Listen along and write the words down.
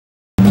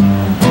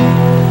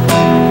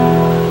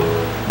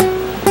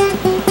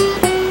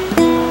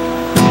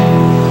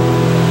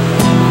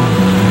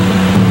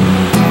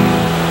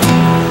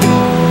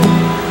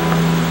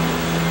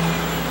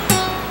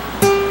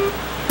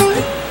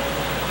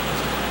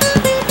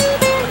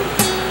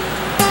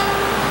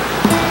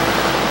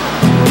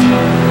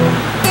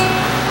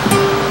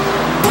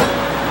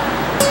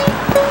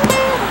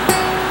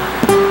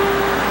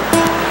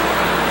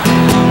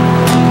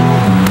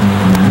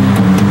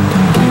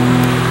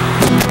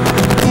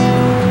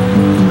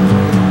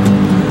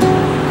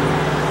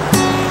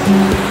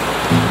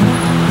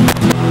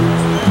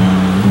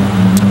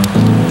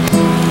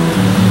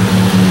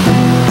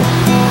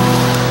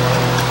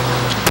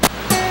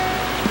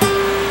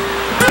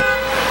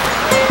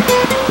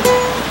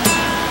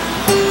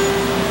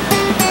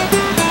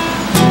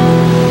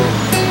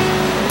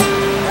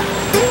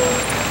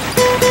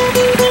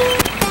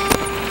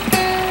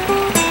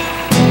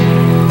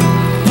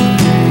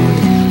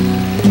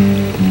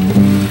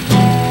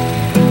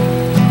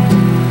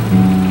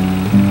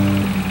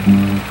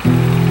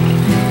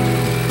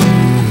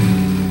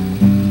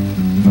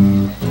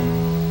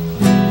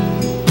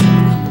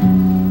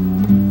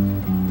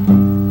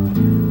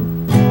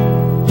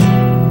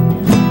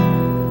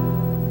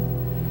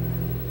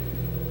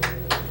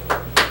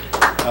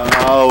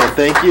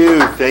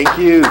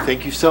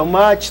Thank you so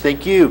much.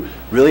 Thank you.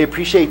 Really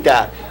appreciate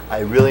that. I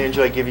really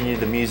enjoy giving you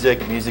the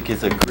music. Music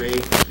is a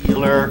great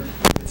healer.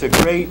 It's a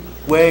great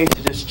way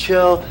to just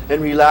chill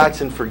and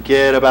relax and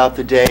forget about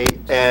the day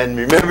and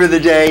remember the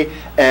day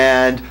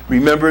and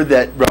remember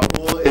that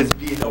Raul is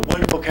being a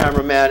wonderful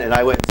cameraman and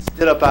I went and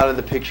stood up out of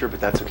the picture, but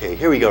that's okay.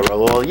 Here we go,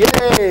 Raul.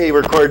 Yay,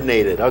 we're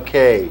coordinated.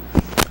 Okay.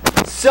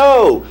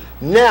 So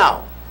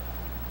now,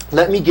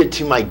 let me get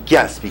to my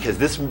guest because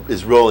this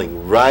is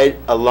rolling right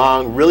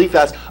along really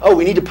fast. Oh,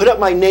 we need to put up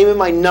my name and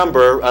my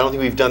number. I don't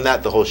think we've done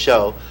that the whole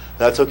show.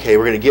 That's okay.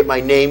 We're going to get my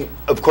name.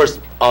 Of course,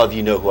 all of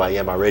you know who I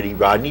am already.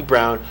 Rodney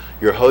Brown,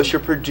 your host,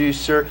 your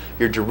producer,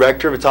 your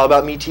director of It's All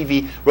About Me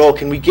TV. Raul,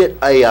 can we get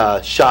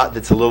a shot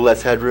that's a little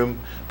less headroom,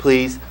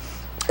 please?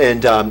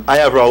 And I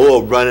have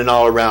Raul running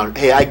all around.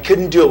 Hey, I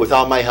couldn't do it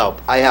without my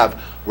help. I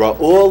have Raul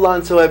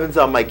Alonso Evans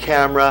on my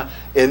camera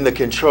in the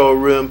control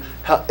room,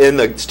 in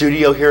the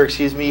studio here,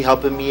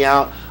 helping me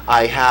out.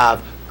 I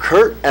have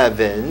Kurt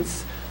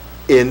Evans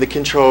in the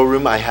control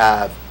room. I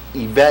have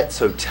Yvette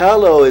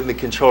Sotelo in the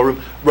control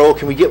room. Raul,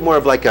 can we get more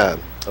of like a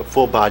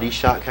full body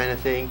shot kind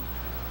of thing?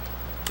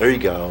 There you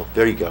go.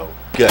 There you go.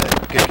 Good.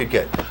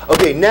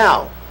 Okay,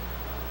 now,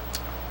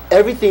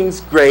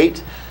 everything's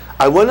great.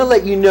 I want to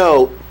let you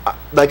know,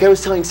 like I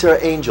was telling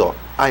Sarah Angel,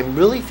 I'm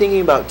really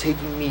thinking about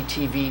taking Me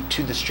TV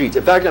to the streets.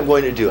 In fact, I'm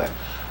going to do it.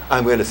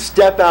 I'm going to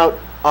step out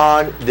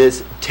on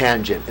this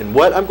tangent. And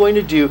what I'm going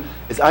to do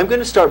is I'm going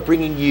to start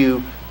bringing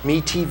you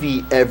Me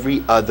TV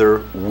every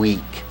other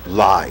week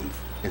live.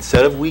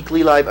 Instead of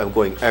weekly live, I'm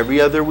going every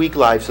other week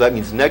live. So that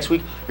means next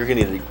week you're going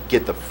to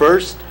get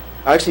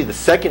the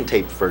second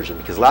taped version,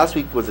 because last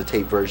week was a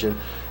taped version.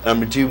 And I'm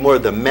going to do more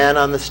of the man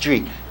on the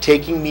street,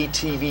 taking Me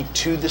TV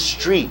to the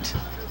street.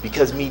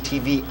 Because Me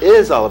TV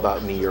is all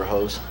about me, your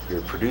host,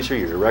 your producer,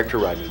 your director,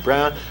 Rodney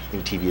Brown. Me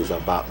TV is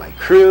about my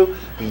crew.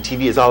 Me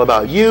TV is all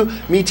about you.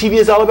 Me TV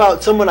is all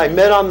about someone I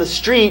met on the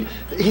street.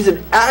 He's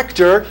an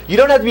actor. You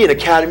don't have to be an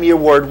Academy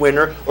Award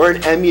winner or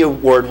an Emmy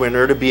Award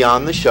winner to be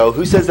on the show.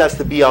 Who says that's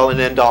the be-all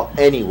and end-all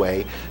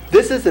anyway?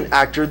 This is an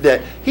actor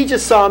that he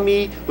just saw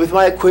me with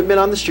my equipment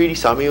on the street. He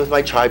saw me with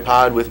my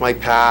tripod, with my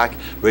pack,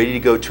 ready to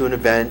go to an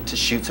event to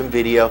shoot some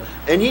video.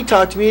 And he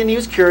talked to me and he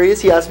was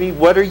curious. He asked me,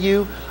 what are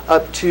you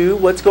up to?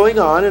 What's going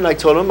on? And I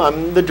told him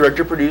I'm the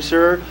director,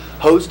 producer,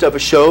 host of a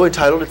show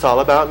entitled It's All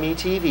About Me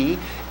TV.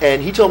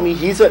 And he told me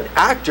he's an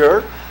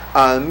actor.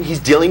 He's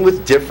dealing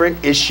with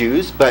different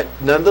issues, but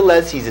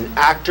nonetheless, he's an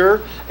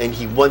actor and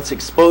he wants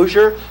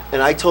exposure.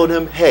 And I told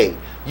him, hey,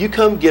 you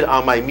come get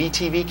on my Me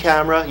TV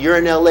camera. You're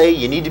in LA.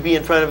 You need to be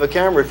in front of a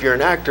camera if you're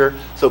an actor.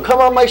 So come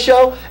on my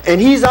show.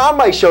 And he's on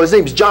my show. His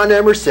name's John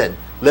Emerson.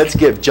 Let's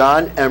give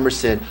John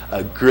Emerson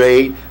a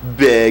great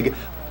big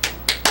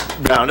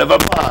round of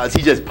applause.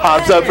 He just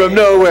pops up from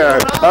nowhere.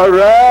 All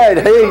right.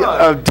 Hey,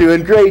 I'm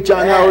doing great,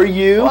 John. How are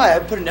you? Oh, I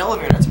put an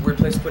elevator. That's a weird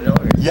place to put an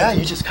elevator. Yeah,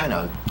 you just kind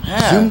of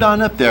zoomed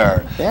on up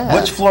there. Yeah.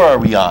 Which floor are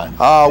we on?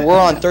 We're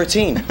on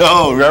 13.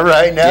 Oh,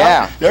 right now?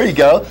 Yeah. There you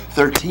go.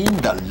 13,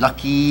 the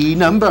lucky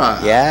number.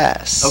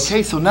 Yes.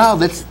 Okay, so now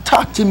let's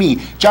talk to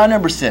me. John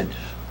Emerson,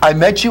 I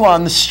met you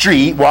on the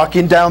street,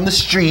 walking down the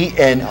street,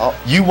 and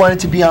you wanted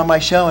to be on my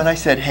show, and I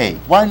said, hey,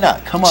 why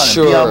not? Come on and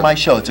be on my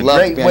show. It's a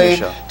great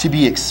way to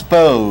be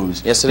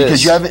exposed. Yes, it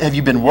is. Because have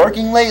you been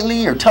working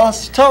lately? Or tell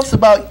us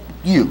about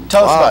you.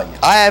 Tell us about you.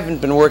 I haven't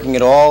been working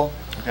at all.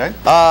 Okay.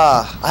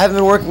 I haven't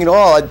been working at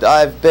all.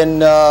 I've been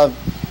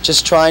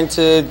just trying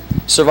to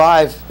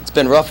survive. It's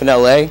been rough in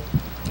LA.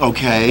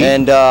 Okay.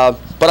 And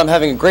but I'm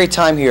having a great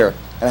time here,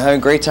 and I'm having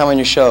a great time on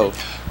your show,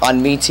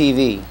 on Me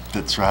TV.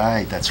 That's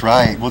right. That's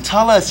right. Well,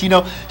 tell us.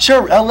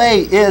 Sure,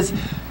 LA is.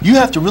 You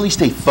have to really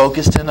stay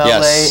focused in LA,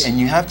 yes. And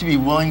you have to be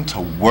willing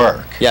to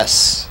work.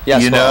 Yes.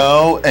 And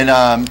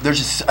there's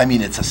just.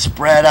 It's a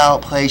spread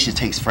out place. It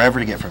takes forever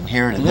to get from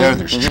here to there.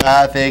 There's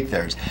traffic.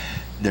 There's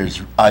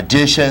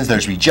auditions,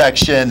 there's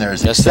rejection,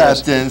 there's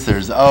acceptance,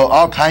 there's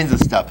all kinds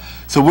of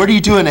stuff. So what are you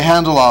doing to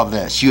handle all of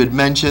this? You had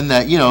mentioned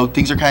that,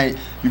 things are kind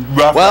of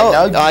rough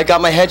right now. I got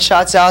my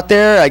headshots out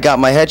there. I got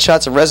my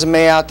headshots and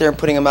resume out there and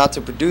putting them out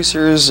to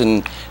producers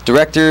and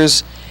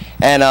directors.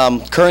 And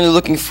I'm currently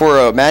looking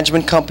for a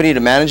management company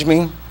to manage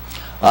me.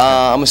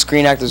 I'm a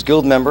Screen Actors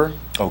Guild member.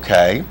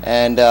 Okay.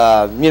 And,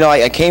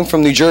 I came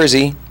from New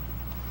Jersey.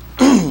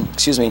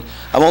 Excuse me.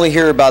 I'm only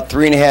here about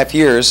 3.5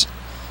 years.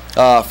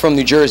 From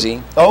New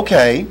Jersey.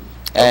 Okay.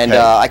 And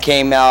I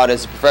came out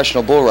as a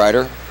professional bull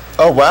rider.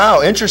 Oh,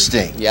 wow.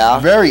 Interesting. Yeah.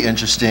 Very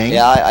interesting.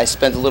 Yeah, I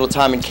spent a little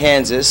time in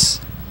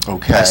Kansas.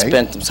 Okay. I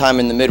spent some time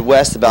in the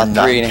Midwest, about 3.5 years.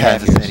 Not in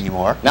Kansas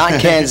anymore. Not in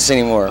Kansas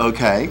anymore.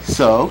 Okay.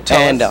 So,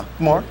 tell us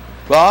more.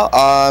 Well,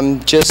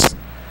 I'm just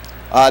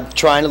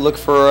trying to look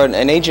for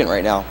an agent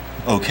right now.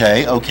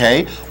 Okay.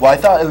 Well, I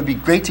thought it would be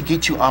great to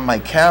get you on my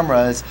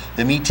cameras,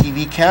 the Me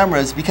TV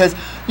cameras, because,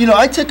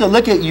 I took a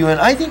look at you, and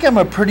I think I'm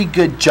a pretty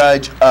good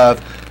judge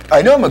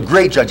I know I'm a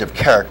great judge of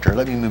character.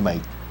 Let me move my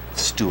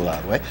stool out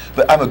of the way.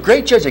 But I'm a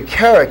great judge of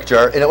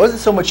character, and it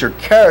wasn't so much your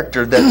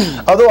character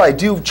that, although I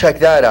do check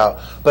that out,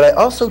 but I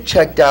also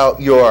checked out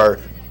your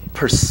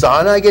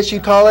persona, I guess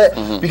you'd call it,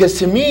 because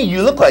to me,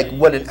 you look like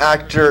what an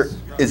actor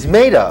is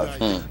made of.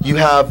 You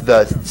have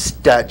the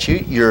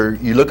statue.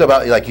 You look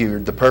about like you're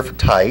the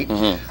perfect height.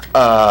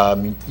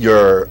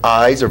 Your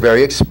eyes are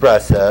very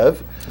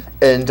expressive,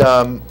 and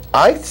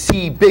I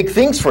see big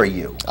things for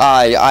you.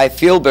 I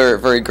feel very,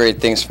 very great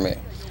things for me.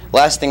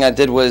 Last thing I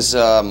did was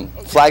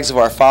Flags of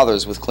Our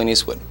Fathers with Clint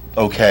Eastwood.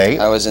 Okay.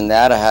 I was in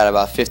that. I had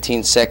about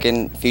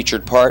 15-second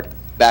featured part,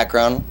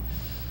 background.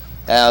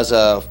 And I was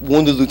a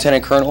wounded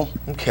lieutenant colonel.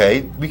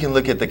 Okay, we can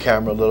look at the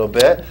camera a little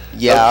bit.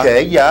 Yeah.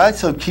 Okay, yeah,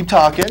 so keep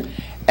talking.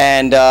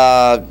 And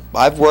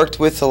I've worked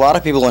with a lot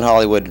of people in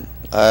Hollywood.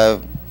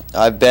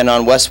 I've been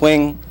on West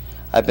Wing.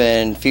 I've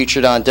been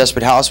featured on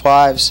Desperate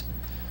Housewives.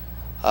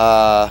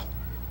 Well,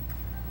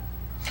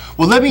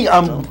 let me,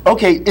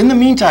 okay, in the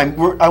meantime,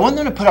 I want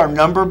them to put our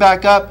number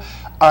back up,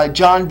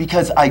 John,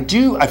 because I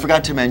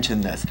forgot to mention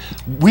this.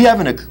 We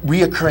have a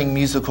reoccurring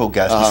musical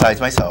guest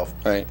besides myself.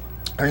 Right.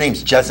 Her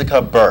name's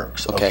Jessica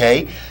Burks,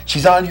 okay?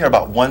 She's on here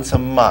about once a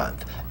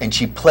month, and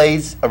she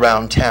plays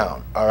around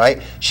town, all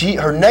right?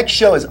 Her next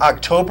show is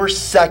October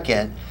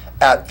 2nd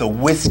at the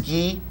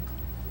Whiskey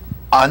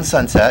on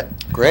Sunset.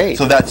 Great.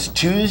 So that's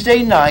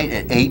Tuesday night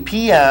at 8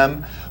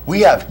 p.m.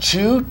 We have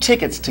 2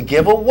 tickets to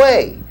give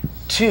away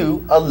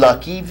to a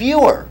lucky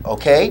viewer,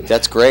 okay?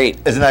 That's great.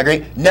 Isn't that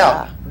great?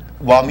 Now,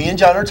 while me and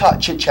John are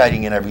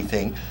chit-chatting and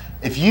everything,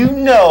 if you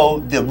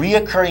know the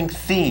reoccurring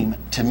theme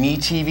to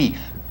MeTV,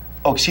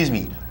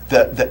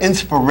 the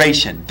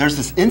inspiration. There's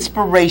this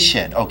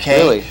inspiration,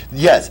 okay? Really?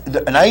 Yes,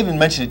 and I even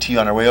mentioned it to you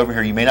on our way over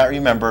here. You may not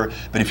remember,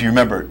 but if you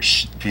remember,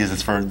 because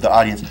it's for the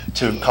audience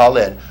to call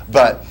in.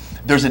 But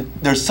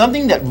there's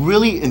something that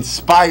really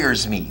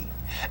inspires me.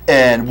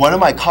 And one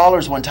of my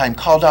callers one time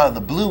called out of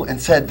the blue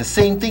and said the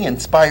same thing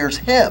inspires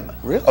him.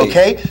 Really?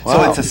 Okay? Wow.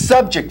 So it's a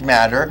subject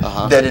matter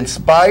that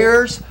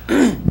inspires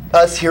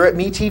us here at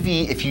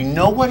MeTV. If you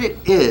know what it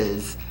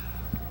is,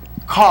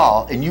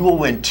 call and you will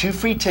win 2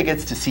 free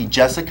tickets to see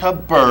Jessica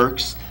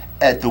Burks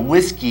at the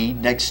Whiskey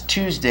next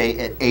Tuesday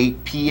at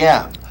 8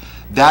 p.m.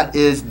 That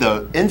is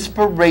the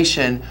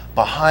inspiration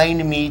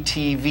behind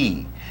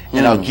MeTV.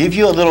 And I'll give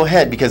you a little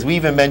hint because we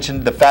even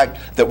mentioned the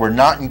fact that we're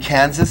not in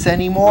Kansas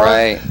anymore.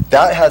 Right.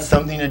 That has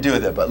something to do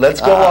with it. But let's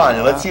go on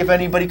and let's see if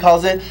anybody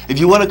calls in. If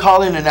you want to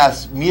call in and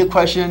ask me a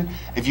question,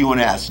 if you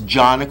want to ask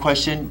John a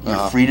question,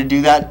 you're free to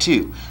do that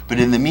too. But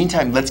in the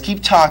meantime, let's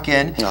keep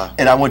talking.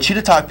 And I want you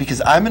to talk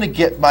because I'm going to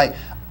get my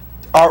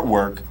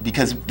artwork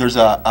because there's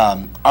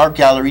a art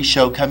gallery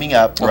show coming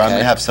up where I'm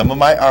going to have some of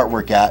my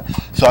artwork at.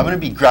 So I'm going to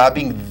be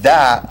grabbing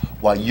that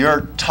while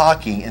you're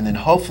talking, and then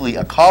hopefully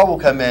a call will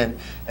come in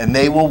and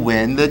they will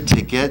win the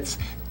tickets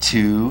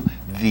to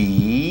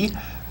the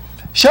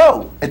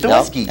show at the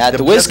Whiskey. At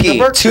the Whiskey,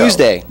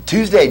 Tuesday.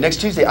 Tuesday, next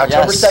Tuesday,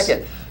 October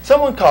 2nd.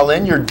 Someone call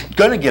in, you're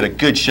going to get a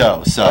good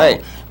show. So,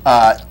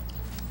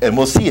 and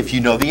we'll see if you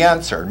know the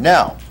answer.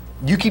 Now,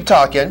 you keep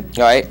talking.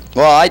 All right.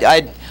 Well,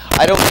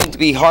 I don't mean to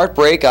be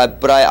heartbreak,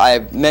 but I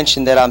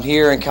mentioned that I'm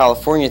here in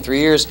California 3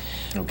 years,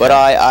 but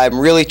I'm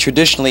really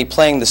traditionally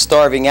playing the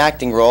starving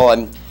acting role.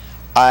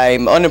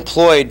 I'm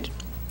unemployed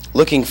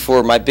looking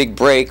for my big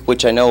break,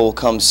 which I know will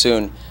come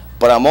soon,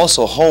 but I'm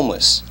also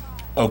homeless.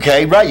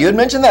 Okay, right. You had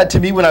mentioned that to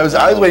me when I was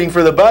waiting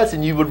for the bus,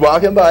 and you would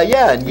walk in by,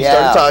 and you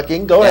started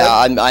talking. Go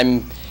ahead.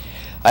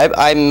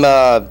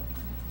 I'm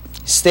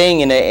staying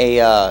in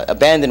a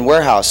abandoned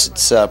warehouse.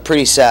 It's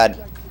pretty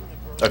sad.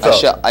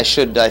 I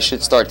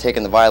should start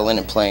taking the violin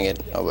and playing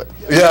it.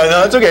 Yeah,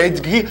 no, it's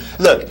okay.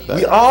 Look,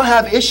 we all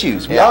have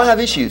issues. We all have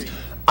issues.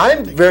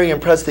 I'm very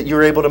impressed that you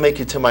were able to make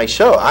it to my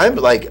show. I'm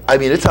like, I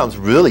mean, it sounds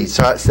really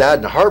sad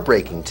and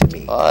heartbreaking to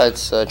me.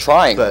 It's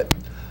trying. But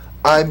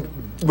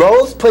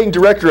Raul's playing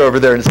director over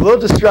there, and it's a little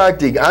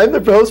distracting. I'm the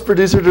host,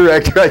 producer,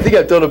 director. I think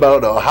I've told him I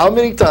don't know how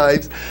many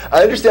times.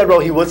 I understand,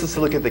 Raul, he wants us to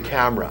look at the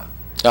camera.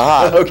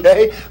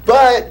 Okay?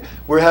 But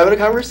we're having a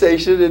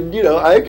conversation, and, you know, I